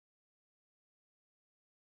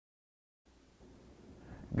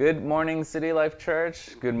Good morning, City Life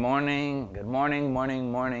Church. Good morning,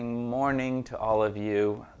 morning to all of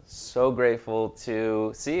you. So grateful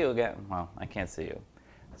to see you again. Well, I can't see you.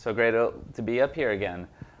 So great to be up here again.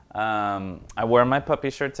 I wore my puppy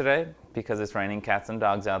shirt today because it's raining cats and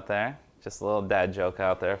dogs out there. Just a little dad joke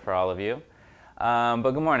out there for all of you.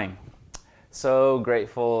 But good morning. So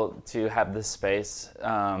grateful to have this space,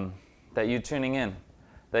 that you tuning in,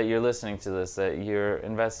 that you're listening to this, that you're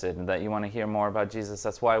invested, and that you want to hear more about Jesus.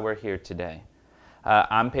 That's why we're here today.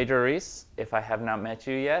 I'm Pedro, if I have not met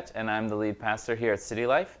you yet, and I'm the lead pastor here at City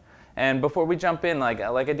Life. And before we jump in, like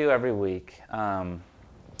I do every week,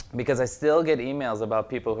 because I still get emails about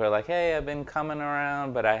people who are like, hey, I've been coming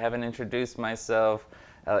around, but I haven't introduced myself.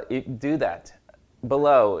 Do that.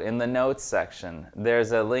 Below, in the notes section,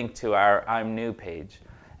 there's a link to our I'm New page.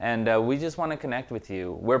 And we just want to connect with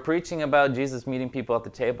you. We're preaching about Jesus meeting people at the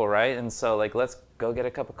table, right? And so, let's go get a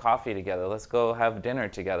cup of coffee together. Let's go have dinner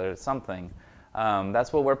together, something.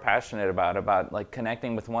 That's what we're passionate about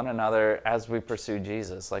connecting with one another as we pursue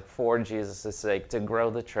Jesus, for Jesus' sake, to grow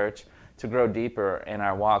the church, to grow deeper in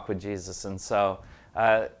our walk with Jesus. And so,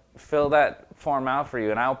 fill that form out for you.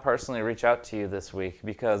 And I'll personally reach out to you this week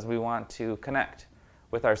because we want to connect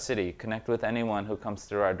with our city, connect with anyone who comes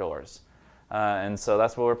through our doors. And so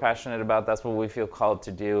that's what we're passionate about. That's what we feel called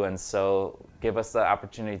to do. And so give us the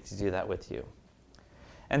opportunity to do that with you.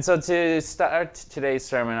 And so to start today's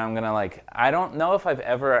sermon, I'm going to I don't know if I've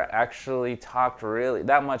ever actually talked really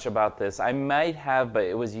that much about this. I might have, but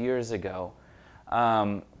it was years ago.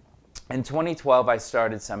 In 2012, I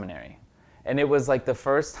started seminary. And it was the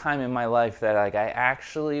first time in my life that I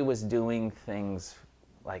actually was doing things,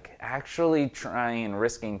 actually trying,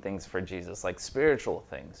 risking things for Jesus, spiritual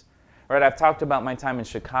things. Right, I've talked about my time in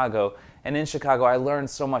Chicago, and in Chicago I learned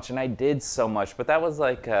so much and I did so much, but that was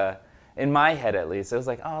in my head at least, it was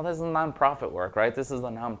oh, this is nonprofit work, right? This is the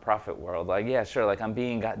nonprofit world. Yeah, sure, I'm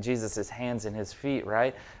being got Jesus' hands and his feet,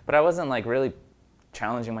 right? But I wasn't really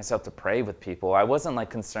challenging myself to pray with people. I wasn't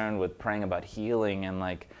concerned with praying about healing and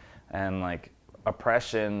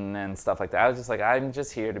oppression and stuff like that. I was just I'm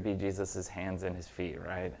just here to be Jesus' hands and his feet,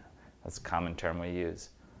 right? That's a common term we use.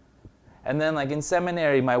 And then in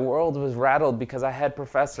seminary, my world was rattled because I had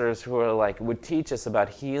professors who were would teach us about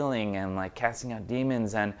healing and casting out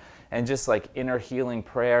demons and just inner healing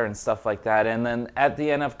prayer and stuff like that. And then at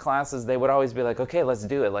the end of classes, they would always be okay, let's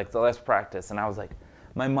do it, let's practice. And I was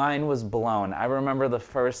my mind was blown. I remember the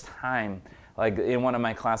first time, in one of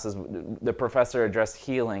my classes, the professor addressed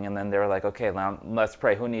healing, and then they were okay, now let's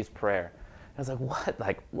pray. Who needs prayer? I was what?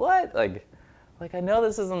 What? I know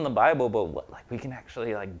this isn't the Bible, but what, we can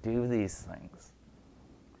actually do these things.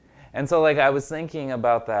 And so I was thinking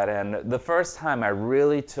about that, and the first time I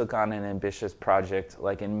really took on an ambitious project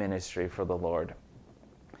in ministry for the Lord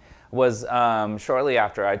was shortly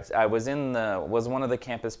after I was one of the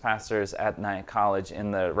campus pastors at Nyack College in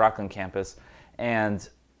the Rockland campus, and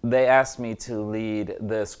they asked me to lead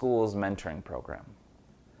the school's mentoring program.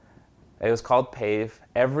 It was called PAVE.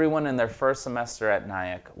 Everyone in their first semester at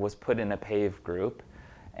Nyack was put in a PAVE group,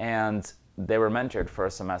 and they were mentored for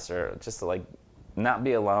a semester just to not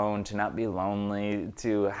be alone, to not be lonely,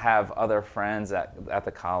 to have other friends at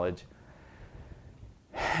the college.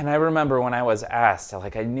 And I remember when I was asked,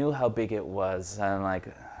 I knew how big it was, and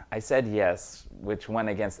I said yes, which went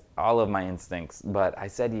against all of my instincts, but I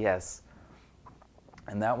said yes.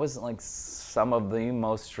 And that was some of the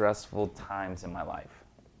most stressful times in my life.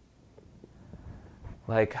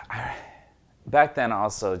 Back then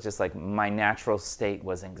also, just my natural state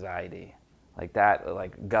was anxiety.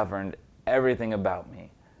 That governed everything about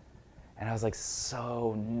me. And I was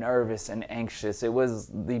so nervous and anxious. It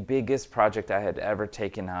was the biggest project I had ever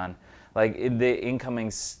taken on. The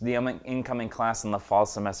incoming class in the fall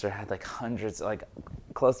semester had hundreds,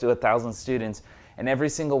 close to 1,000 students. And every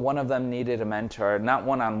single one of them needed a mentor, not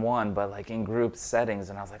one-on-one, but in group settings.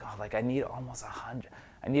 And I was I need almost 100.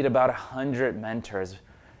 I need about 100 mentors.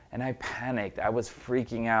 And I panicked. I was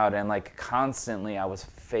freaking out. And constantly I was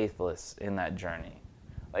faithless in that journey.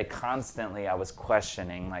 Constantly I was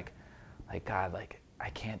questioning, God, I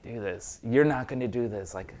can't do this. You're not going to do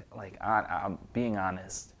this. I'm being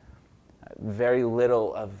honest. Very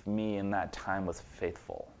little of me in that time was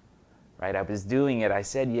faithful. Right? I was doing it. I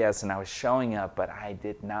said yes, and I was showing up, but I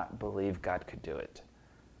did not believe God could do it.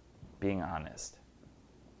 Being honest.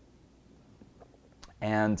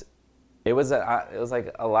 And it was a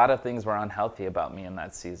lot of things were unhealthy about me in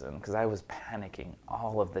that season because I was panicking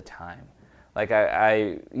all of the time.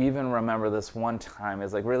 I even remember this one time.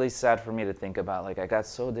 It's really sad for me to think about. I got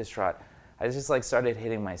so distraught. I just like started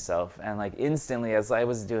hitting myself, and like instantly as I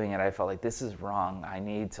was doing it, I felt like this is wrong. I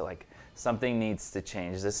need to like, something needs to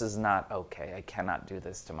change. This is not okay. I cannot do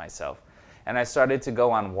this to myself. And I started to go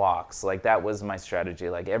on walks. Like that was my strategy.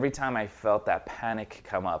 Like every time I felt that panic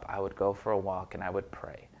come up, I would go for a walk and I would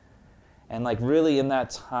pray. And like really in that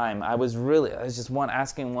time, I was just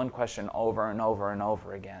asking one question over and over and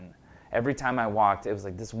over again. Every time I walked, it was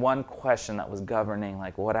like this one question that was governing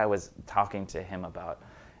like what I was talking to him about.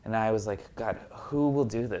 And I was like, God, who will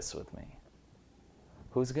do this with me?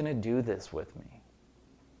 Who's going to do this with me?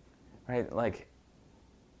 Right? Like,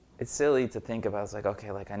 it's silly to think about. It's like,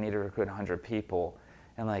 okay, like I need to recruit 100 people.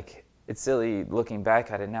 And like, it's silly looking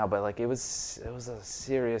back at it now, but like it was a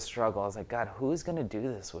serious struggle. I was like, God, who's going to do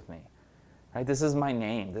this with me? Right? This is my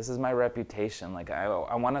name. This is my reputation. Like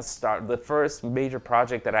I want to start the first major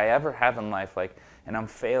project that I ever have in life. Like, and I'm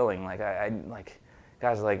failing. Like I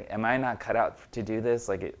gosh, like, am I not cut out to do this?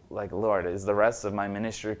 Like, Lord, is the rest of my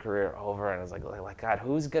ministry career over? And I was like, God,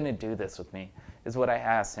 who's gonna do this with me? Is what I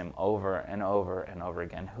asked him over and over and over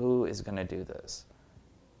again. Who is gonna do this?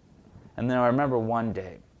 And then I remember one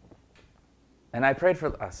day, and I prayed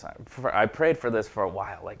I prayed for this for a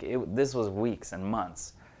while. Like this was weeks and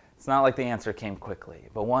months. It's not like the answer came quickly.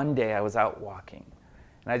 But one day I was out walking,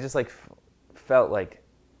 and I just like felt like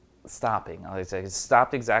stopping. I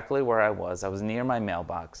stopped exactly where I was. I was near my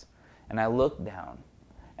mailbox, and I looked down,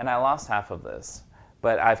 and I lost half of this,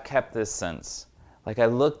 but I've kept this since. Like I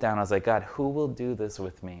looked down, I was like, God, who will do this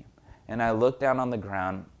with me? And I looked down on the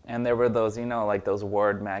ground, and there were those, like those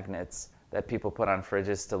word magnets that people put on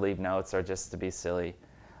fridges to leave notes or just to be silly.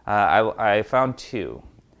 I found two,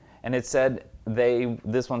 and it said,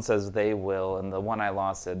 this one says they will, and the one I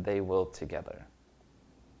lost said they will together.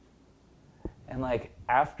 And like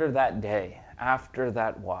after that day, after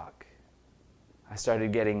that walk, I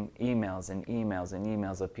started getting emails and emails and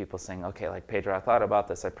emails of people saying, okay, like Pedro, I thought about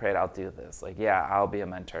this. I prayed I'll do this. Like, yeah, I'll be a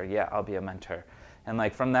mentor. Yeah, I'll be a mentor. And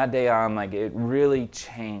like from that day on, like it really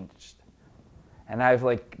changed. And I've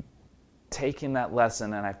like taken that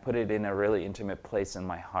lesson and I've put it in a really intimate place in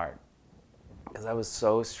my heart because I was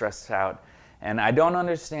so stressed out. And I don't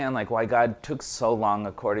understand like why God took so long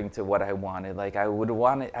according to what I wanted. Like I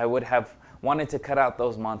would have wanted to cut out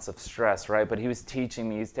those months of stress, right? But he was teaching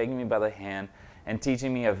me, he's taking me by the hand and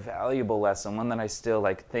teaching me a valuable lesson, one that I still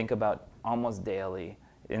like think about almost daily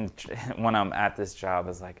when I'm at this job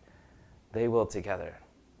is like, they will together.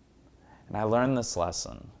 And I learned this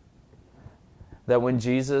lesson, that when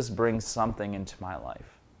Jesus brings something into my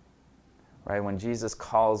life, right? When Jesus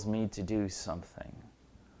calls me to do something,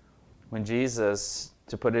 when Jesus,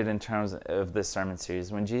 to put it in terms of this sermon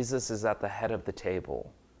series, when Jesus is at the head of the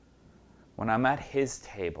table, when I'm at his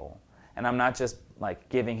table, and I'm not just like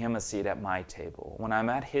giving him a seat at my table, when I'm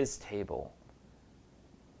at his table,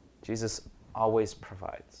 Jesus always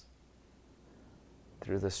provides.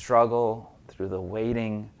 Through the struggle, through the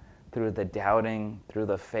waiting, through the doubting, through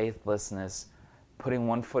the faithlessness, putting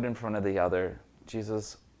one foot in front of the other,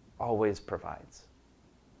 Jesus always provides.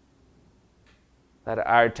 That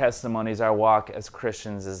our testimonies, our walk as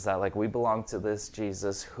Christians is that like we belong to this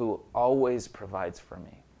Jesus who always provides for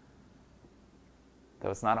me. Though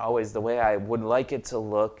it's not always the way I would like it to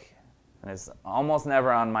look, and it's almost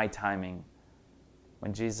never on my timing,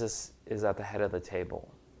 when Jesus is at the head of the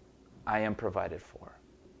table, I am provided for.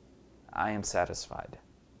 I am satisfied.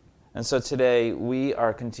 And so today we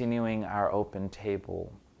are continuing our Open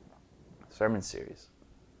Table sermon series,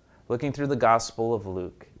 looking through the Gospel of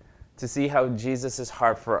Luke to see how Jesus'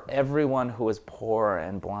 heart for everyone who is poor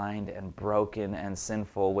and blind and broken and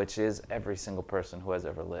sinful, which is every single person who has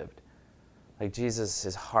ever lived. Like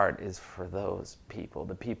Jesus' heart is for those people,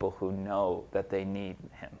 the people who know that they need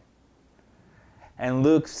him. And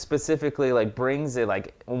Luke specifically like brings it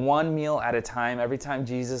like one meal at a time. Every time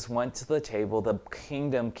Jesus went to the table, the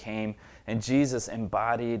kingdom came, and Jesus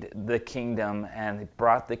embodied the kingdom and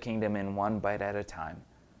brought the kingdom in one bite at a time.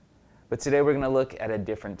 But today we're going to look at a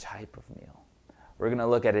different type of meal. We're going to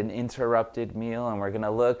look at an interrupted meal, and we're going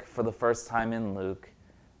to look for the first time in Luke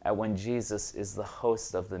at when Jesus is the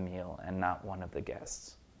host of the meal and not one of the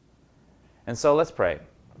guests. And so let's pray.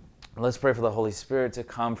 Let's pray for the Holy Spirit to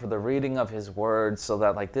come for the reading of his word so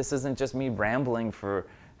that like this isn't just me rambling for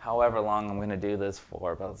however long I'm going to do this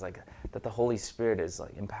for, but it's like that the Holy Spirit is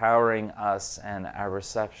like empowering us and our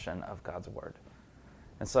reception of God's word.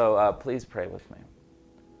 And so please pray with me.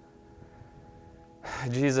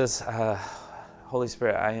 Jesus, Holy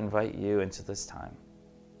Spirit, I invite you into this time.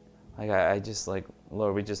 Like I just like,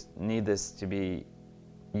 Lord, we just need this to be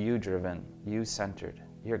you driven, you centered,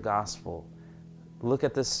 your gospel. Look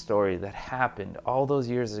at this story that happened all those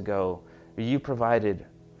years ago where you provided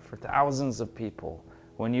for thousands of people.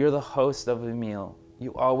 When you're the host of a meal,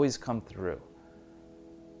 you always come through.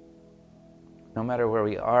 No matter where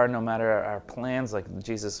we are, no matter our plans, like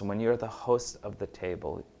Jesus, when you're the host of the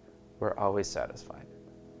table, we're always satisfied.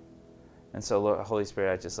 And so, Lord, Holy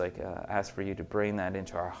Spirit, I just ask for you to bring that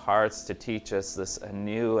into our hearts, to teach us this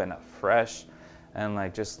anew and afresh,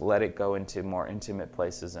 and just let it go into more intimate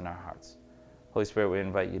places in our hearts. Holy Spirit, we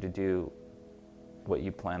invite you to do what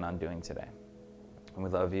you plan on doing today. And we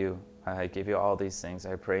love you. I give you all these things.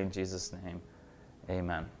 I pray in Jesus' name.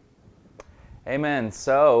 Amen. Amen.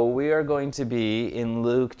 So we are going to be in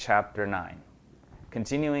Luke chapter 9.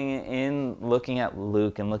 Continuing in looking at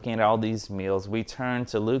Luke and looking at all these meals, we turn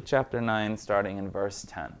to Luke chapter 9, starting in verse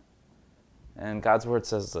 10. And God's word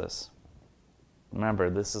says this. Remember,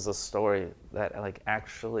 this is a story that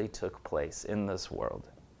actually took place in this world.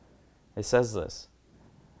 It says this.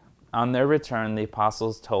 On their return, the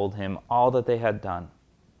apostles told him all that they had done.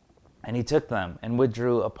 And he took them and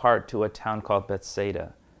withdrew apart to a town called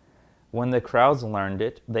Bethsaida. When the crowds learned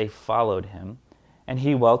it, they followed him, and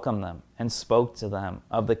he welcomed them and spoke to them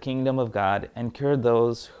of the kingdom of God and cured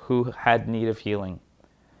those who had need of healing.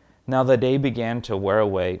 Now the day began to wear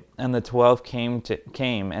away, and the 12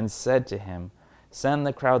 came and said to him, Send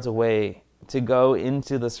the crowds away to go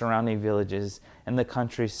into the surrounding villages and the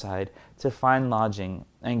countryside to find lodging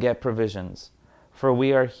and get provisions, for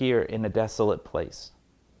we are here in a desolate place.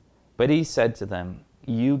 But he said to them,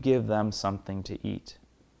 You give them something to eat.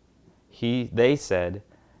 They said,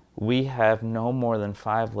 We have no more than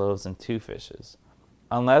 5 loaves and 2 fishes,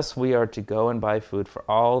 unless we are to go and buy food for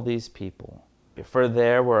all these people, for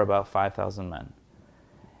there were about 5,000 men.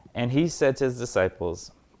 And he said to his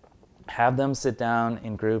disciples, Have them sit down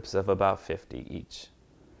in groups of about 50 each.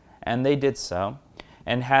 And they did so,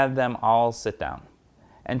 and had them all sit down.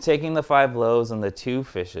 And taking the 5 loaves and the 2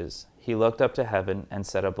 fishes, he looked up to heaven and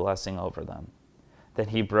said a blessing over them. Then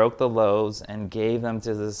he broke the loaves and gave them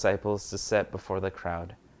to the disciples to set before the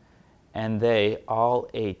crowd. And they all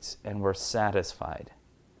ate and were satisfied.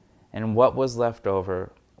 And what was left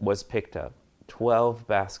over was picked up, 12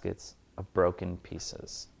 baskets of broken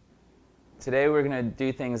pieces. Today we're going to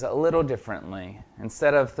do things a little differently.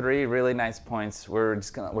 Instead of 3 really nice points, we're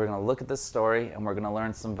going to look at this story and we're going to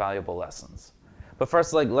learn some valuable lessons. But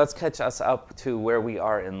first, let's catch us up to where we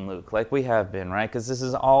are in Luke, like we have been, right? Because this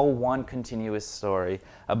is all one continuous story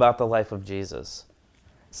about the life of Jesus.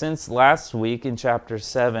 Since last week in chapter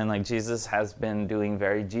 7, Jesus has been doing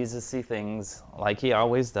very Jesus-y things, like he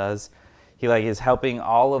always does. He is helping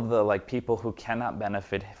all of the people who cannot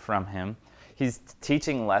benefit from him. He's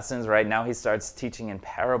teaching lessons. Right now he starts teaching in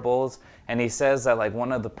parables, and he says that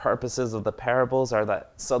one of the purposes of the parables are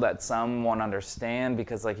that so that some won't understand,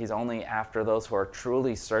 because he's only after those who are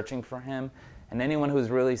truly searching for him, and anyone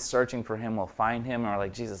who's really searching for him will find him. Or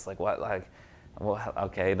Jesus, what? Well,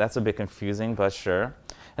 okay, that's a bit confusing, but sure.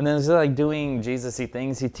 And then instead of doing Jesus-y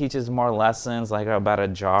things, he teaches more lessons about a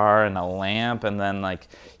jar and a lamp, and then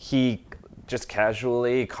he just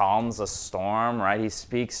casually calms a storm, right? He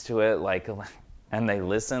speaks to it and they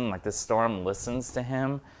listen, the storm listens to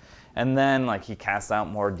him. And then he casts out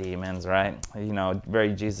more demons, right?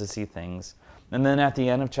 Very Jesus-y things. And then at the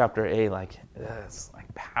end of chapter 8, it's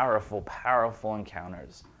powerful, powerful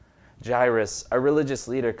encounters. Jairus, a religious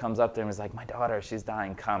leader, comes up to him and is like, My daughter, she's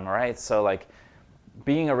dying, come, right? So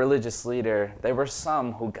being a religious leader, there were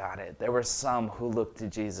some who got it. There were some who looked to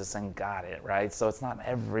Jesus and got it, right? So it's not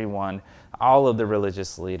everyone, all of the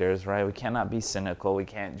religious leaders, right? We cannot be cynical. We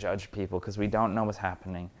can't judge people because we don't know what's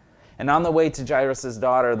happening. And on the way to Jairus'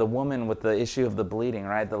 daughter, the woman with the issue of the bleeding,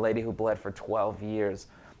 right? The lady who bled for 12 years,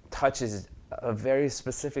 touches a very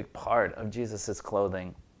specific part of Jesus'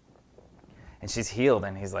 clothing. And she's healed,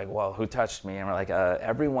 and he's like, well, who touched me? And we're like,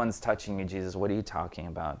 everyone's touching you, Jesus. What are you talking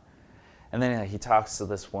about? And then he talks to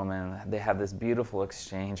this woman. They have this beautiful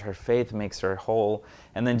exchange. Her faith makes her whole.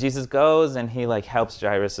 And then Jesus goes and he helps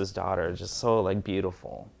Jairus' daughter. Just so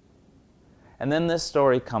beautiful. And then this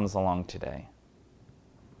story comes along today.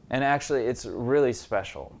 And actually it's really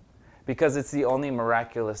special because it's the only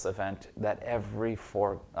miraculous event that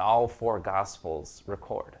all 4 Gospels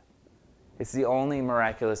record. It's the only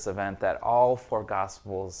miraculous event that all 4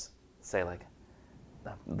 Gospels say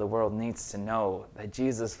the world needs to know that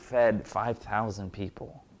Jesus fed 5,000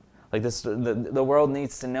 people. The world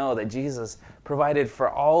needs to know that Jesus provided for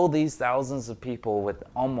all these thousands of people with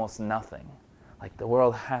almost nothing. The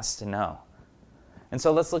world has to know. And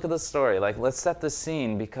so let's look at this story. Let's set the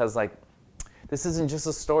scene, because this isn't just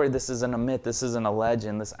a story. This isn't a myth. This isn't a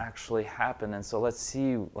legend. This actually happened. And so let's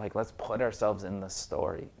see, let's put ourselves in this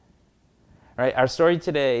story. Right? Our story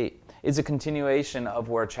today is a continuation of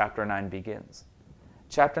where chapter 9 begins.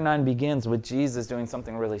 Chapter 9 begins with Jesus doing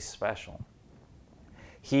something really special.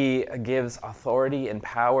 He gives authority and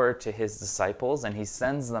power to his disciples, and he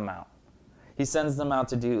sends them out. He sends them out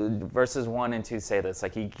to do, verses 1 and 2 say this,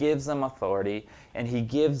 like he gives them authority and he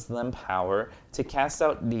gives them power to cast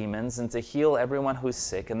out demons and to heal everyone who's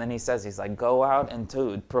sick. And then he says, he's like, go out and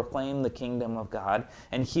to proclaim the kingdom of God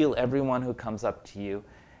and heal everyone who comes up to you.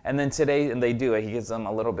 And then today, and they do it, he gives them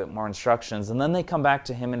a little bit more instructions. And then they come back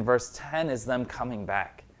to him, and verse 10 is them coming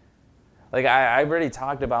back. Like I already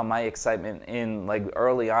talked about my excitement in like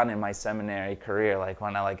early on in my seminary career, like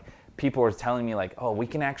when people were telling me like, oh, we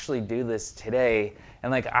can actually do this today. And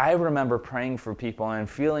like I remember praying for people and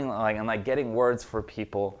feeling like and like getting words for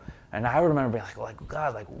people. And I remember being like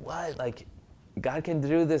God, like what? Like God can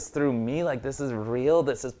do this through me? Like this is real,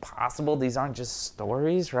 this is possible, these aren't just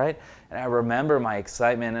stories, right? And I remember my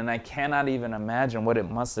excitement, and I cannot even imagine what it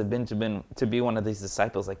must have been to be one of these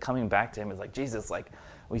disciples, like coming back to him. It's like, Jesus, like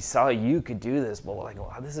we saw you could do this, but like,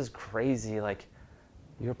 wow, this is crazy. Like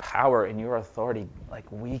your power and your authority, like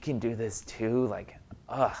we can do this too. Like,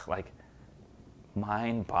 like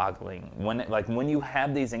mind-boggling. When you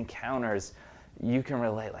have these encounters, you can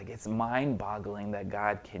relate. Like it's mind-boggling that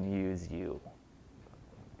God can use you.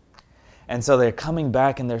 And so they're coming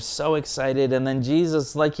back and they're so excited. And then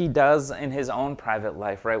Jesus, like he does in his own private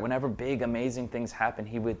life, right? Whenever big, amazing things happen,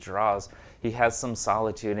 he withdraws. He has some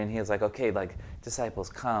solitude and he's like, okay, like disciples,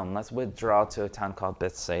 come, let's withdraw to a town called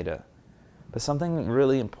Bethsaida. But something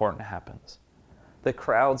really important happens. The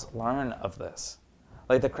crowds learn of this.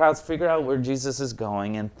 Like the crowds figure out where Jesus is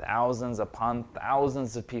going, and thousands upon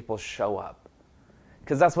thousands of people show up.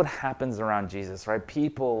 Because that's what happens around Jesus, right?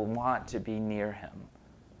 People want to be near him.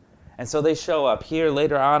 And so they show up. Here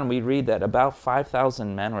later on we read that about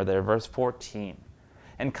 5,000 men were there, verse 14.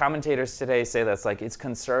 And commentators today say that's like it's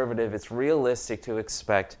conservative, it's realistic to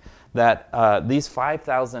expect that these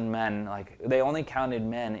 5,000 men, like they only counted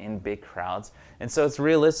men in big crowds. And so it's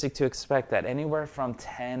realistic to expect that anywhere from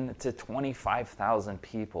 10 to 25,000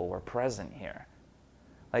 people were present here.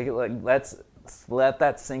 Like let's let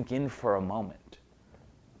that sink in for a moment.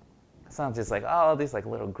 It's not just like, oh, this like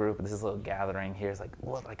little group, this little gathering here. It's like,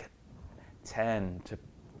 what, like 10 to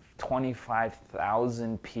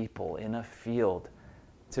 25,000 people in a field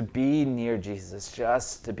to be near Jesus,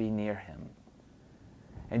 just to be near him.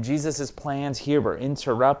 And Jesus' plans here were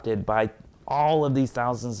interrupted by all of these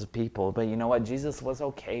thousands of people. But you know what? Jesus was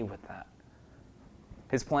okay with that.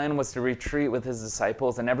 His plan was to retreat with his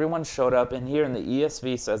disciples, and everyone showed up. And here in the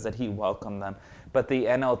ESV says that he welcomed them. But the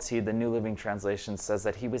NLT, the New Living Translation, says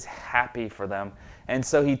that he was happy for them. And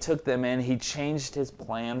so he took them in, he changed his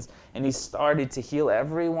plans, and he started to heal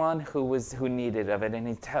everyone who needed of it. And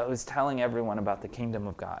he was telling everyone about the kingdom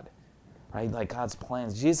of God, right? Like God's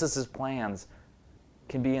plans, Jesus' plans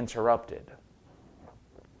can be interrupted.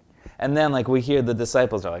 And then like we hear the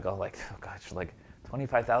disciples are like, oh gosh, like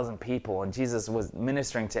 25,000 people, and Jesus was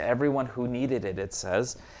ministering to everyone who needed it, it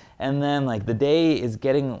says. And then like the day is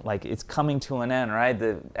getting, like it's coming to an end, right?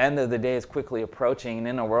 The end of the day is quickly approaching, and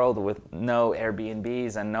in a world with no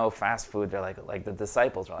Airbnbs and no fast food, they're like the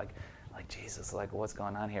disciples are like Jesus, like what's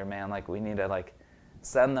going on here, man? Like we need to like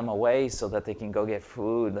send them away so that they can go get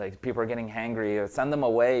food. Like people are getting hangry, or send them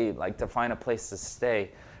away like to find a place to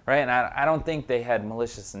stay, right? And I don't think they had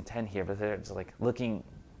malicious intent here, but they're just like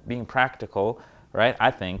being practical, right?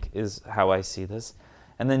 I think is how I see this.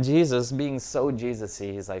 And then Jesus, being so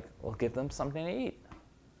Jesus-y, he's like, well, give them something to eat.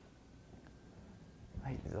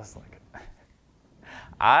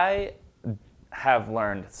 I have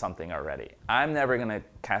learned something already. I'm never going to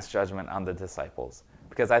cast judgment on the disciples,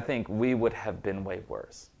 because I think we would have been way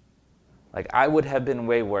worse. Like, I would have been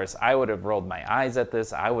way worse. I would have rolled my eyes at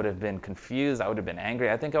this. I would have been confused. I would have been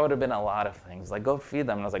angry. I think I would have been a lot of things. Like, go feed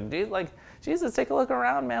them. And I was like, dude, like, Jesus, take a look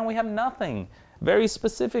around, man. We have nothing. Very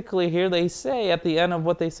specifically here, they say, at the end of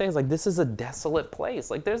what they say, is like, this is a desolate place.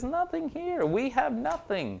 Like, there's nothing here. We have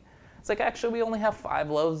nothing. It's like, actually, we only have 5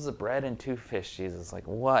 loaves of bread and 2 fish, Jesus. Like,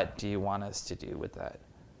 what do you want us to do with that?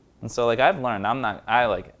 And so, like, I've learned,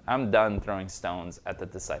 I'm done throwing stones at the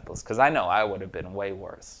disciples, because I know I would have been way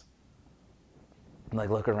worse. Like,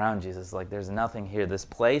 look around, Jesus. Like, there's nothing here. This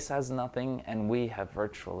place has nothing, and we have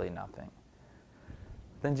virtually nothing.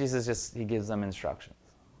 Then Jesus he gives them instructions.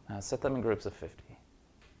 Set them in groups of 50.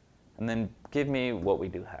 And then give me what we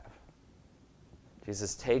do have.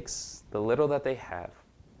 Jesus takes the little that they have,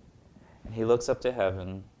 and he looks up to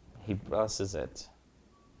heaven, he blesses it,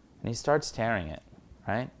 and he starts tearing it,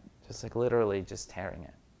 right? Just like literally just tearing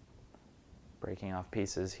it. Breaking off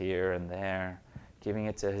pieces here and there, giving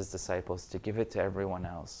it to his disciples to give it to everyone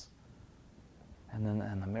else. And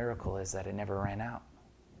the miracle is that it never ran out.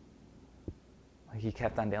 Like he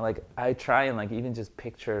kept on down. Like I try and like even just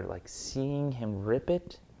picture like seeing him rip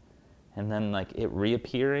it and then like it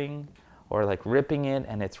reappearing, or like ripping it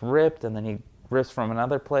and it's ripped and then he rips from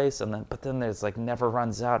another place, and then but then there's like never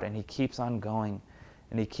runs out, and he keeps on going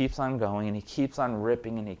and he keeps on going and he keeps on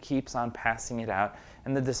ripping and he keeps on passing it out,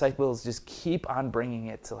 and the disciples just keep on bringing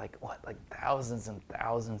it to like thousands and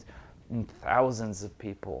thousands and thousands of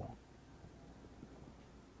people.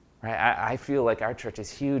 Right? I feel like our church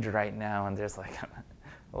is huge right now, and there's like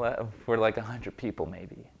we're like 100 people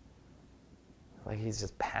maybe. Like he's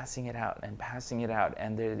just passing it out and passing it out,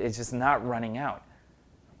 and it's just not running out.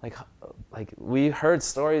 Like we heard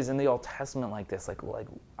stories in the Old Testament like this. Like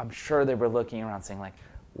I'm sure they were looking around saying like,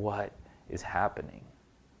 what is happening?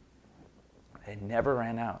 It never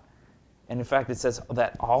ran out. And in fact, it says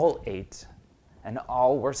that all ate and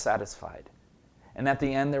all were satisfied. And at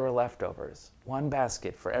the end, there were leftovers. One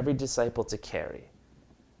basket for every disciple to carry,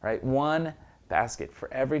 right? One basket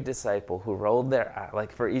for every disciple who rolled their eye,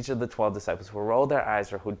 like for each of the 12 disciples who rolled their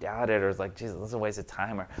eyes or who doubted or was like, Jesus, this is a waste of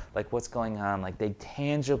time, or like, what's going on? Like they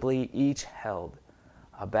tangibly each held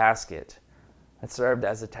a basket that served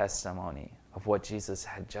as a testimony of what Jesus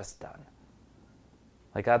had just done.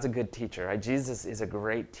 Like God's a good teacher, right? Jesus is a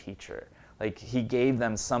great teacher. Like he gave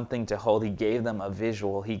them something to hold. He gave them a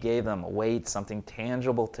visual. He gave them a weight, something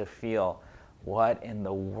tangible to feel. What in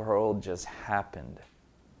the world just happened?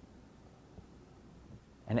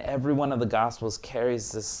 And every one of the Gospels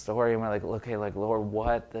carries this story, and we're like, okay, like, Lord,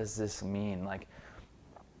 what does this mean? Like,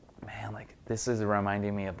 man, like, this is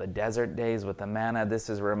reminding me of the desert days with the manna. This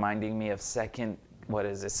is reminding me of Second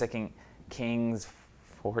Kings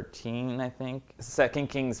 14, I think? 2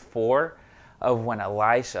 Kings 4, of when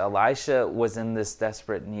Elisha was in this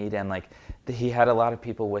desperate need, and like he had a lot of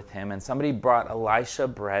people with him, and somebody brought Elisha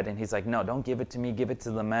bread, and he's like, no, don't give it to me, give it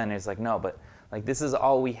to the men. And he's like, no, but like this is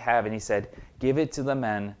all we have. And he said, give it to the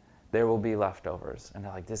men, there will be leftovers. And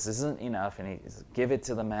they're like, this isn't enough. And he said, give it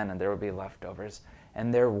to the men and there will be leftovers.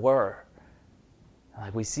 And there were.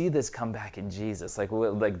 Like we see this come back in Jesus. Like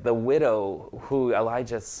the widow who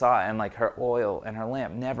Elijah saw, and like her oil and her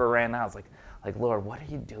lamp never ran out. It's like Lord, what are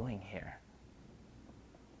you doing here?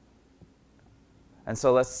 And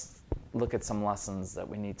so let's look at some lessons that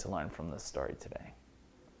we need to learn from this story today.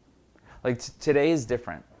 Like today is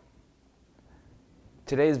different.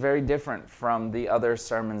 Today is very different from the other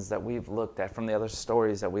sermons that we've looked at, from the other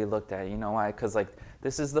stories that we looked at. You know why? Because like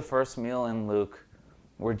this is the first meal in Luke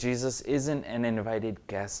where Jesus isn't an invited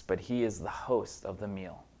guest, but he is the host of the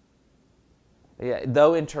meal. Yeah,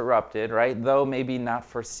 though interrupted, right? Though maybe not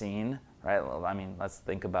foreseen, right? I mean, let's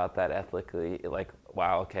think about that ethically. Like,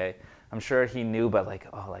 wow, okay. I'm sure he knew, but like,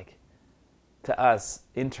 oh, like to us,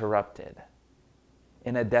 interrupted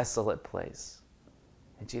in a desolate place.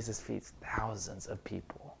 And Jesus feeds thousands of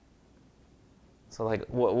people. So like,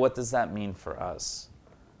 what does that mean for us?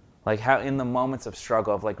 Like how in the moments of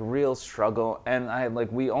struggle, of like real struggle, and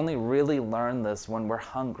we only really learn this when we're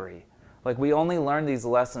hungry. Like we only learn these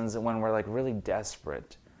lessons when we're like really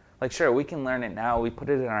desperate. Like sure, we can learn it now, we put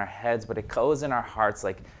it in our heads, but it goes in our hearts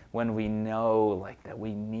like when we know like that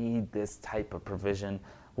we need this type of provision.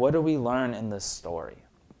 What do we learn in this story?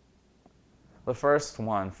 The first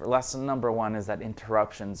one, for lesson number one, is that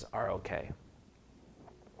interruptions are okay.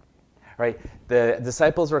 Right? The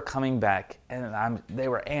disciples were coming back, and they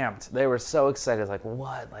were amped. They were so excited. Like,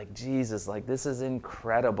 what? Like, Jesus, like, this is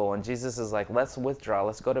incredible. And Jesus is like, let's withdraw.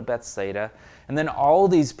 Let's go to Bethsaida. And then all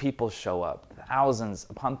these people show up. Thousands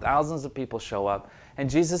upon thousands of people show up. And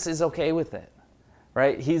Jesus is okay with it.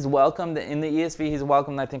 Right? He's welcomed. In the ESV, he's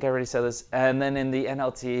welcomed. I think I already said this. And then in the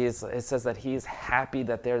NLT, it says that he is happy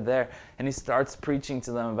that they're there. And he starts preaching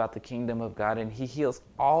to them about the kingdom of God. And he heals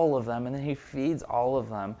all of them. And then he feeds all of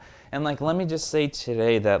them. And like, let me just say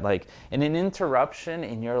today that like in an interruption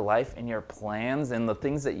in your life, in your plans, and the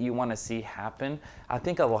things that you want to see happen, I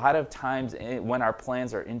think a lot of times when our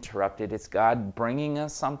plans are interrupted, it's God bringing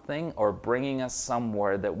us something or bringing us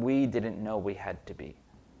somewhere that we didn't know we had to be.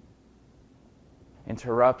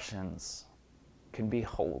 Interruptions can be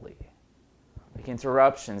holy. Like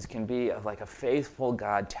interruptions can be of like a faithful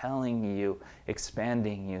God telling you,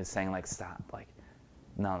 expanding you, saying like, stop, like,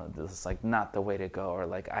 no, this is like not the way to go, or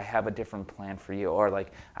like I have a different plan for you, or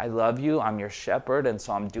like I love you, I'm your shepherd, and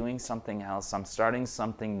so I'm doing something else, I'm starting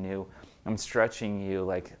something new, I'm stretching you,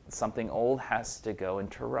 like something old has to go.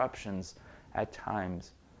 Interruptions at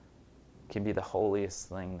times can be the holiest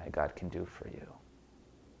thing that God can do for you.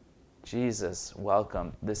 Jesus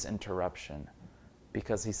welcomed this interruption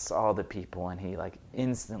because he saw the people and he like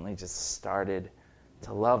instantly just started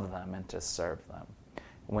to love them and to serve them.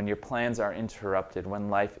 when your plans are interrupted, when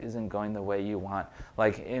life isn't going the way you want,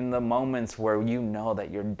 like in the moments where you know that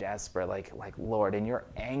you're desperate, like Lord, and you're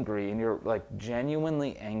angry, and you're like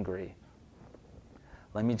genuinely angry.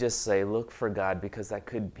 Let me just say, look for God, because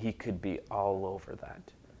he could be all over that.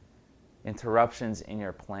 Interruptions in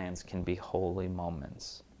your plans can be holy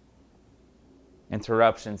moments.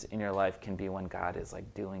 Interruptions in your life can be when God is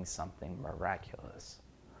like doing something miraculous.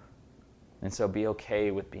 And so be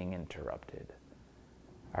okay with being interrupted.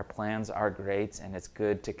 Our plans are great, and it's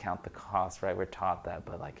good to count the cost, right? We're taught that,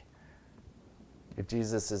 but like, if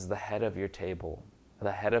Jesus is the head of your table,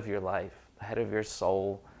 the head of your life, the head of your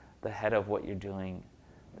soul, the head of what you're doing,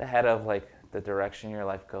 the head of like the direction your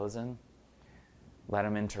life goes in, let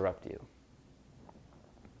him interrupt you.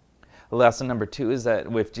 Lesson number 2 is that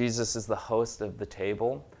if Jesus is the host of the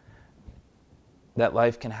table, that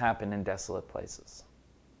life can happen in desolate places.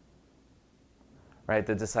 Right?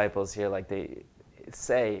 The disciples here, like they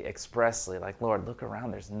say expressly, like, Lord, look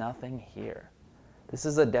around, there's nothing here. This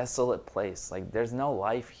is a desolate place. Like, there's no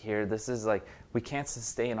life here. This is like, we can't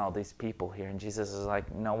sustain all these people here. And Jesus is like,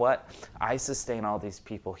 you know what? I sustain all these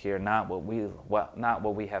people here, not what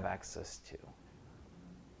we have access to.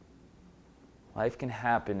 Life can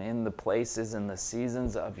happen in the places and the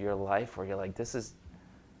seasons of your life where you're like, this is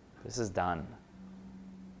done.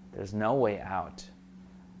 There's no way out.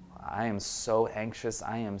 I am so anxious.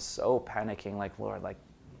 I am so panicking. Like, Lord, like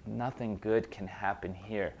nothing good can happen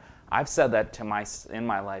here. I've said that in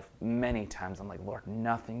my life many times. I'm like, Lord,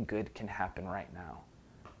 nothing good can happen right now.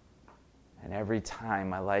 And every time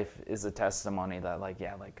my life is a testimony that like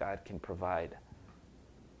God can provide.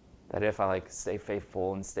 That if I like stay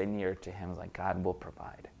faithful and stay near to him, like God will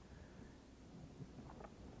provide.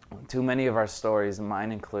 Too many of our stories,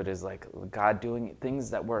 mine included, is like God doing things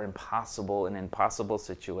that were impossible in impossible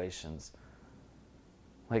situations.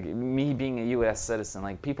 Like me being a U.S. citizen,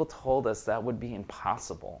 like people told us that would be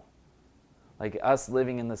impossible. Like us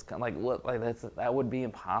living in this, that would be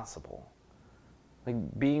impossible.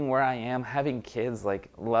 Like being where I am, having kids, like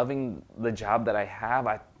loving the job that I have,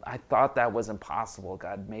 I thought that was impossible.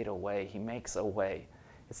 God made a way. He makes a way.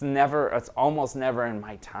 It's almost never in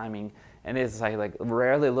my timing, and it's like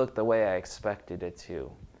rarely looked the way I expected it to.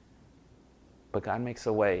 But God makes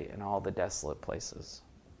a way in all the desolate places.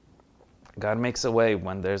 God makes a way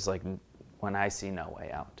when when I see no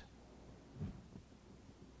way out.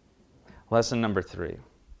 Lesson number 3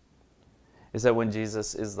 is that when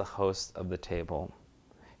Jesus is the host of the table,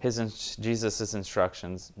 Jesus'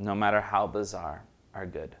 instructions, no matter how bizarre, are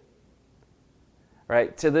good.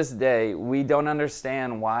 Right? To this day, we don't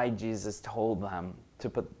understand why Jesus told them to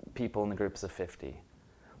put people in the groups of 50.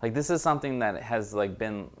 Like this is something that has like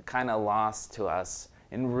been kind of lost to us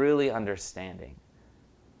in really understanding.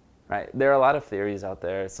 Right? There are a lot of theories out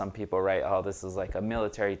there. Some people write, oh, this is like a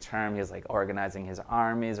military term. He's like organizing his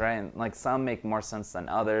armies, right? And like some make more sense than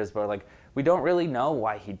others, but like we don't really know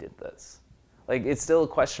why he did this. Like it's still a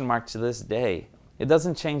question mark to this day. It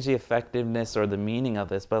doesn't change the effectiveness or the meaning of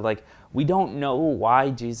this, but like we don't know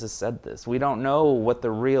why Jesus said this. We don't know what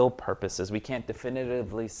the real purpose is. We can't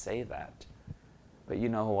definitively say that. But you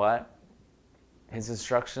know what? His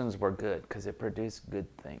instructions were good because it produced good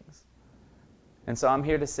things. And so I'm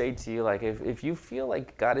here to say to you, like, if you feel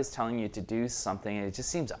like God is telling you to do something and it just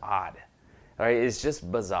seems odd, right? It's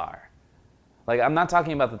just bizarre. Like, I'm not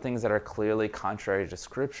talking about the things that are clearly contrary to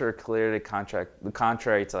Scripture, clearly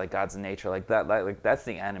contrary to like God's nature, like that. Like that's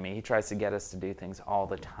the enemy. He tries to get us to do things all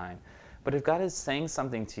the time. But if God is saying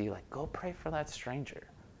something to you, like, go pray for that stranger.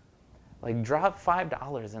 Like, drop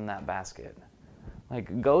 $5 in that basket.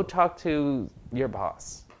 Like, go talk to your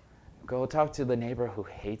boss. Go talk to the neighbor who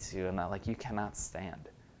hates you and that like you cannot stand.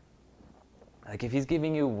 Like if he's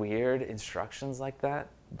giving you weird instructions like that,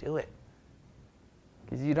 do it.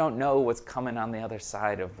 Because you don't know what's coming on the other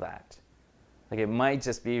side of that. Like it might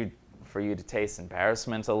just be for you to taste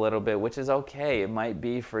embarrassment a little bit, which is okay. It might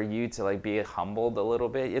be for you to like be humbled a little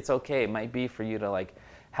bit. It's okay. It might be for you to like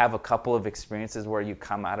have a couple of experiences where you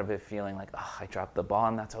come out of it feeling like, oh, I dropped the ball,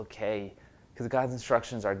 and that's okay. Because God's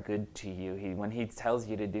instructions are good to you. When he tells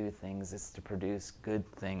you to do things, it's to produce good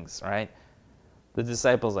things, right? The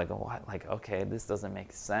disciples like, what? Like, okay, this doesn't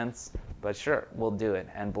make sense, but sure, we'll do it.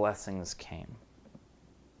 And blessings came.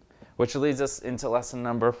 Which leads us into lesson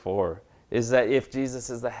number 4, is that if Jesus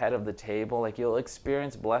is the head of the table, like you'll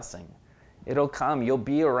experience blessing. It'll come. You'll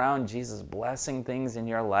be around Jesus blessing things in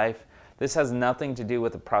your life. This has nothing to do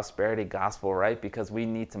with the prosperity gospel, right? Because we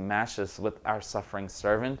need to match this with our suffering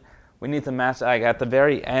servant. We need to match, like at the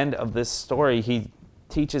very end of this story, he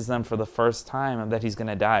teaches them for the first time that he's going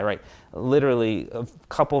to die, right? Literally, a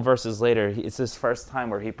couple verses later, it's his first time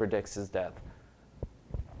where he predicts his death.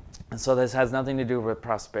 And so this has nothing to do with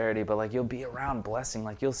prosperity, but like you'll be around blessing,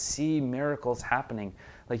 like you'll see miracles happening,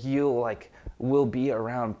 like you'll like will be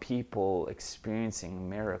around people experiencing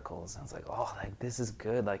miracles. And it's like, oh, like this is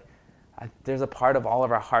good. Like there's a part of all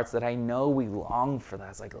of our hearts that I know we long for that.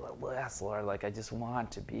 It's like, yes, Lord, like I just want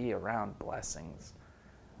to be around blessings.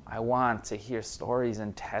 I want to hear stories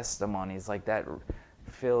and testimonies like that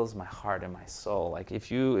fills my heart and my soul. Like if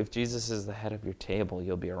Jesus is the head of your table,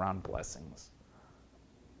 you'll be around blessings.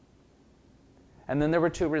 And then there were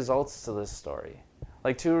two results to this story.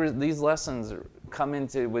 Like these lessons come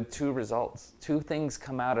into with two results. Two things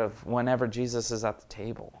come out of whenever Jesus is at the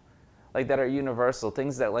table. Like that are universal,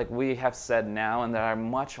 things that like we have said now and that are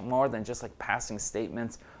much more than just like passing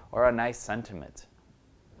statements or a nice sentiment.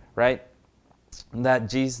 Right?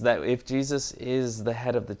 That if Jesus is the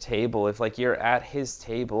head of the table, if like you're at his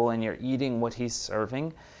table and you're eating what he's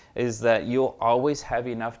serving, is that you'll always have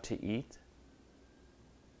enough to eat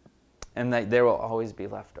and that there will always be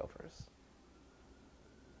leftovers.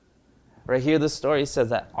 Right here the story says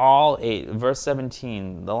that all ate. Verse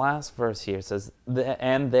 17, the last verse here says,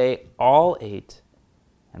 and they all ate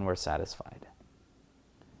and were satisfied.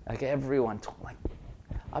 Like everyone, like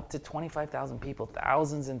up to 25,000 people,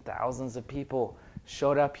 thousands and thousands of people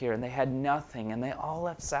showed up here and they had nothing and they all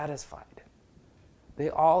left satisfied. They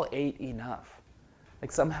all ate enough.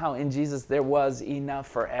 Like somehow in Jesus there was enough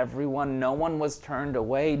for everyone. No one was turned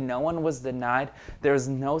away. No one was denied. There was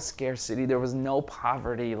no scarcity. There was no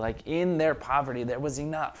poverty. Like in their poverty there was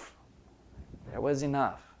enough. There was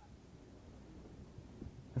enough.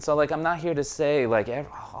 And so like I'm not here to say like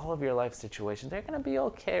all of your life situations, they're going to be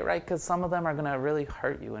okay, right? Because some of them are going to really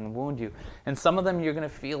hurt you and wound you. And some of them you're going to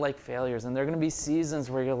feel like failures. And there are going to be seasons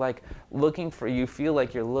where you're like you feel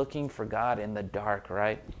like you're looking for God in the dark,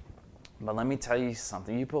 right? But let me tell you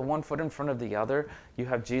something. You put one foot in front of the other, you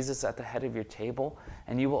have Jesus at the head of your table,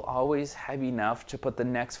 and you will always have enough to put the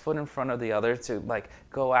next foot in front of the other to like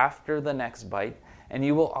go after the next bite, and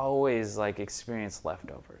you will always like experience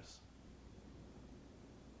leftovers.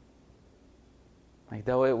 Like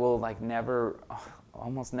though it will like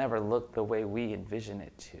almost never look the way we envision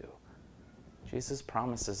it to. Jesus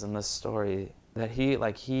promises in this story that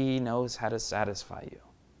he knows how to satisfy you.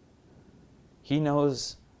 He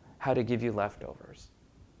knows how to give you leftovers.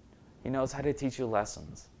 He knows how to teach you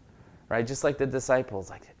lessons, right? Just like the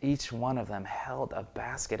disciples, like each one of them held a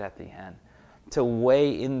basket at the end to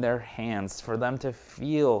weigh in their hands, for them to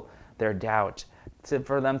feel their doubt,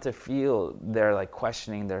 for them to feel their like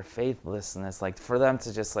questioning, their faithlessness, like for them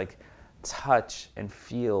to just like touch and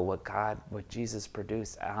feel what Jesus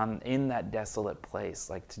produced in that desolate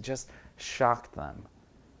place, like to just shock them,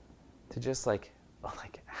 to just like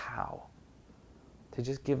how? To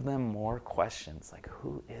just give them more questions, like,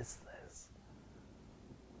 who is this?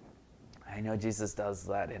 I know Jesus does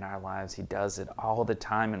that in our lives. He does it all the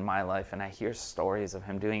time in my life, and I hear stories of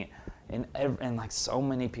him doing it in like so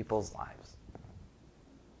many people's lives.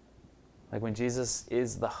 Like when Jesus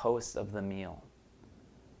is the host of the meal,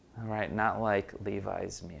 all right? Not like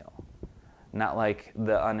Levi's meal, not like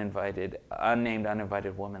the unnamed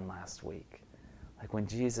uninvited woman last week. Like when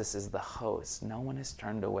Jesus is the host, no one is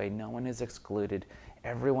turned away, no one is excluded,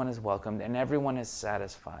 everyone is welcomed, and everyone is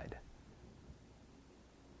satisfied.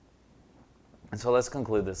 And so let's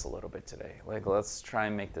conclude this a little bit today. Like let's try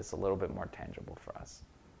and make this a little bit more tangible for us.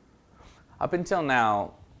 Up until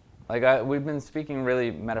now, we've been speaking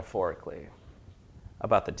really metaphorically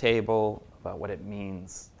about the table, about what it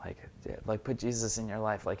means. Like put Jesus in your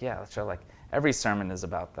life. Like yeah, sure. Like every sermon is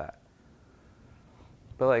about that.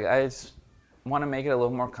 But like I just want to make it a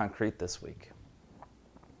little more concrete this week.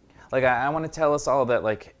 Like I want to tell us all that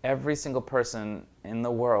like every single person in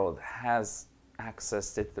the world has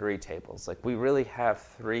access to 3 tables. Like we really have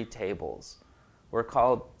 3 tables. We're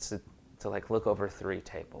called to like look over 3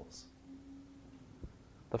 tables.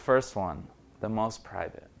 The first one, the most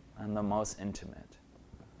private and the most intimate,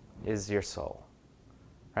 is your soul.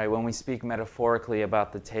 Right? When we speak metaphorically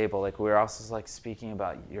about the table, like we're also like speaking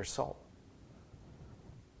about your soul.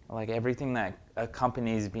 Like everything that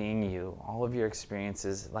accompanies being you, all of your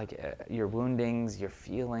experiences, like your woundings, your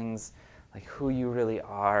feelings, like who you really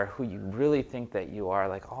are, who you really think that you are,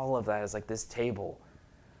 like all of that is like this table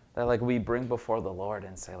that like we bring before the Lord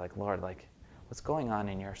and say like, Lord, like what's going on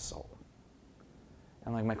in your soul?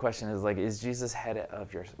 And like my question is like, is Jesus head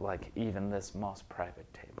of your, like even this most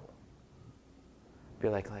private table? Be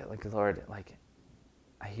like Lord, like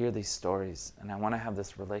I hear these stories and I want to have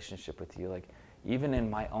this relationship with you, like even in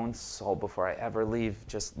my own soul before I ever leave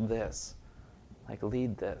just this. Like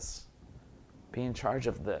lead this. Be in charge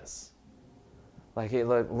of this. Like, hey,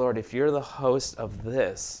 Lord, if you're the host of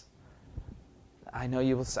this, I know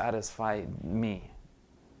you will satisfy me.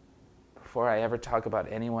 Before I ever talk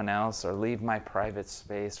about anyone else or leave my private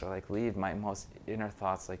space or like leave my most inner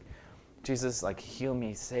thoughts, like Jesus, like heal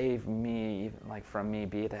me, save me, even like from me,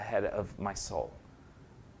 be the head of my soul.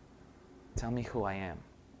 Tell me who I am.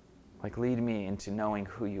 Like lead me into knowing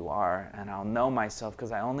who you are, and I'll know myself,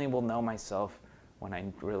 because I only will know myself when I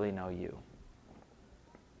really know you.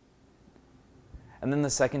 And then the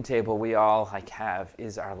second table we all like have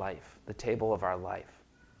is our life, the table of our life.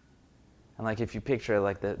 And like if you picture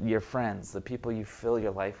like your friends, the people you fill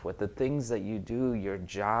your life with, the things that you do, your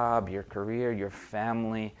job, your career, your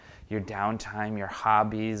family, your downtime, your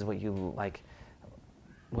hobbies, what you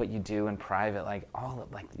do in private, like all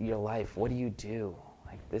of like your life, what do you do?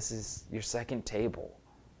 Like this is your second table.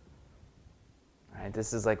 Right?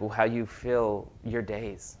 This is like how you fill your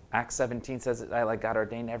days. Acts 17 says that like God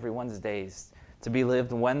ordained everyone's days to be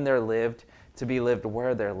lived when they're lived, to be lived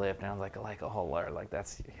where they're lived. And I was like, oh Lord, like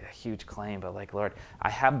that's a huge claim, but like, Lord, I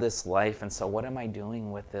have this life, and so what am I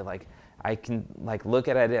doing with it? Like I can like look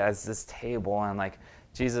at it as this table, and like,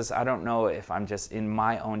 Jesus, I don't know if I'm just in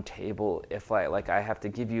my own table, if like I have to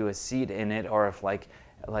give you a seat in it, or if like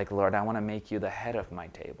Lord, I want to make you the head of my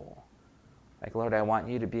table. Like, Lord, I want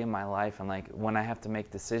you to be in my life, and like when I have to make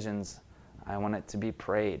decisions, I want it to be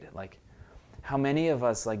prayed. Like, how many of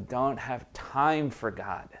us like don't have time for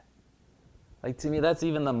God? Like, to me, that's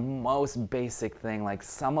even the most basic thing. Like,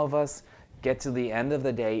 some of us get to the end of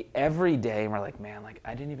the day every day, and we're like, man, like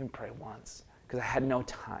I didn't even pray once because I had no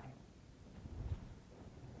time.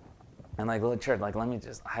 And like, Lord, church, like,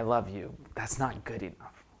 I love you. That's not good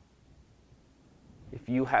enough. If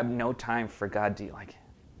you have no time for God,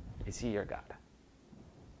 is he your God?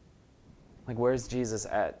 Like, where's Jesus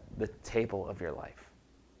at the table of your life?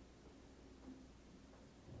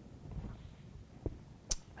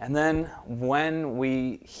 And then when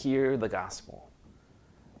we hear the gospel,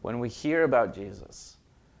 when we hear about Jesus,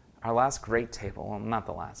 our last great table, well, not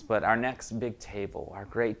the last, but our next big table, our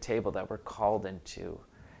great table that we're called into,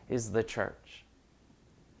 is the church.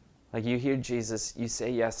 Like, you hear Jesus, you say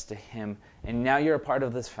yes to him, and now you're a part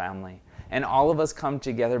of this family. And all of us come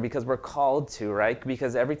together because we're called to, right?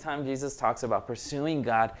 Because every time Jesus talks about pursuing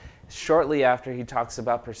God, shortly after he talks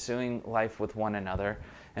about pursuing life with one another.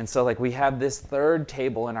 And so like we have this third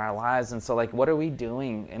table in our lives. And so like, what are we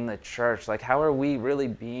doing in the church? Like, how are we really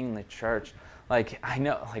being the church? Like, I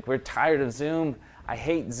know, like, we're tired of Zoom. I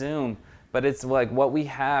hate Zoom. But it's like what we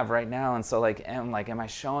have right now. And so like, am I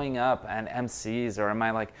showing up at MCs, or am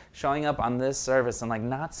I like showing up on this service and like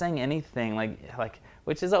not saying anything, like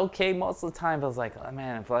which is okay most of the time, but it's like, oh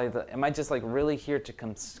man, am I just like really here to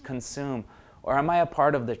consume, or am I a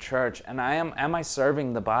part of the church? And am I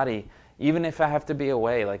serving the body, even if I have to be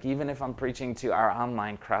away? Like, even if I'm preaching to our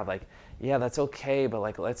online crowd, like, yeah, that's okay, but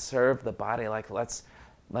like, let's serve the body. Like, let's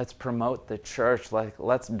promote the church. Like,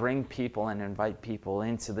 let's bring people and invite people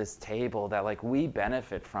into this table that like we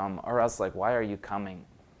benefit from, or else like, why are you coming?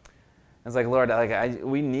 It's like, Lord, like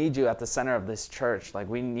we need you at the center of this church. Like,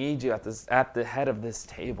 we need you at the head of this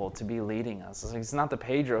table to be leading us. It's like, it's not the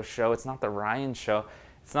Pedro show. It's not the Ryan show.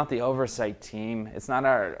 It's not the oversight team. It's not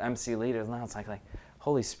our MC leaders. No, it's like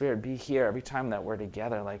Holy Spirit, be here every time that we're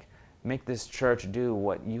together. Like, make this church do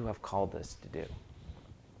what you have called us to do.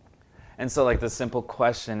 And so like the simple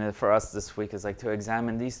question for us this week is like to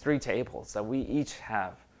examine these three tables that we each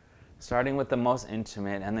have, starting with the most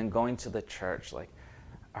intimate and then going to the church, like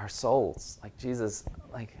our souls. Like, Jesus,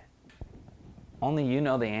 like only you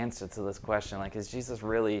know the answer to this question. Like, is Jesus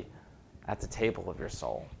really at the table of your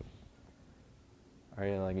soul? Or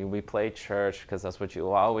you like, we play church because that's what you've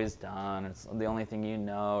always done, it's the only thing you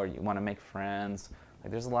know, or you want to make friends?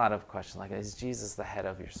 Like, there's a lot of questions. Like, is Jesus the head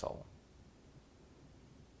of your soul?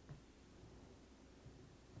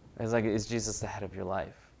 It's like, is Jesus the head of your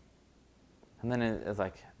life? And then it's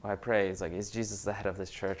like, I pray, it's like, is Jesus the head of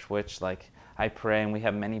this church? Which, like, I pray, and we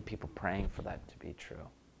have many people praying for that to be true.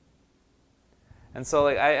 And so,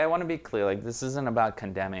 like, I want to be clear, like, this isn't about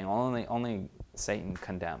condemning. Only Satan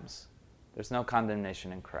condemns. There's no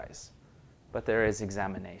condemnation in Christ, but there is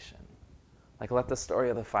examination. Like, let the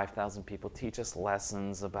story of the 5,000 people teach us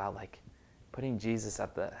lessons about, like, putting Jesus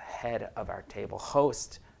at the head of our table.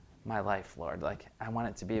 Host my life, Lord. Like, I want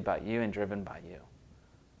it to be about you and driven by you.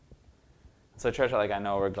 So, church, like, I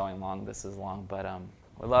know we're going long. This is long, but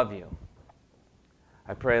we love you.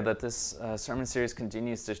 I pray that this sermon series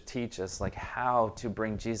continues to teach us, like, how to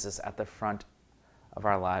bring Jesus at the front of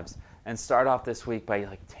our lives. And start off this week by,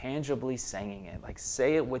 like, tangibly saying it. Like,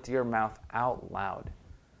 say it with your mouth out loud.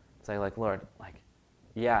 Say, like, Lord, like,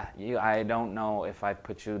 yeah, I don't know if I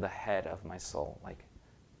put you the head of my soul. Like,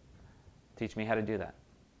 teach me how to do that.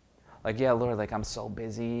 like, yeah, Lord, like I'm so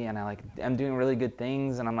busy and I'm doing really good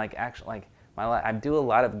things, and I'm like actually like my life, I do a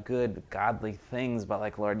lot of good godly things, but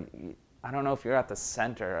like, Lord, I don't know if you're at the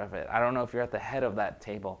center of it. I don't know if you're at the head of that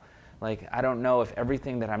table. Like, I don't know if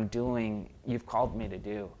everything that I'm doing you've called me to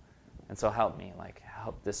do. And so help me, like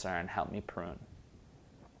help discern, help me prune.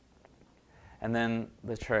 And then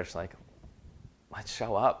the church, like, let's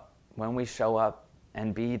show up. When we show up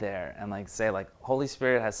and be there and like say like, Holy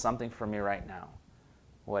Spirit has something for me right now.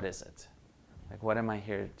 What is it? Like, what am I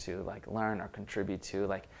here to like learn or contribute to?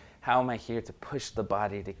 Like, how am I here to push the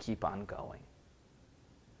body to keep on going?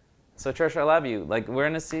 So church, I love you. Like, we're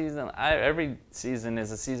in a season, every season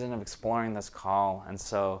is a season of exploring this call. And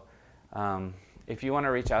so if you want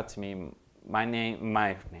to reach out to me, my name,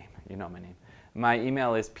 you know my name. My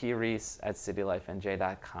email is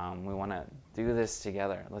preece@citylifenj.com. We want to do this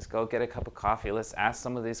together. Let's go get a cup of coffee. Let's ask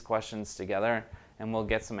some of these questions together, and we'll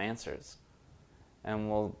get some answers. And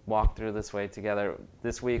we'll walk through this way together.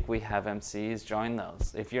 This week we have MCs. Join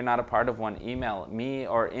those. If you're not a part of one, email me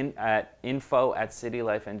or at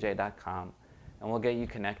info@citylifenj.com, and we'll get you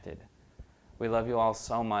connected. We love you all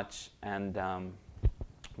so much, and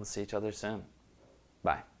we'll see each other soon.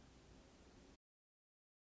 Bye.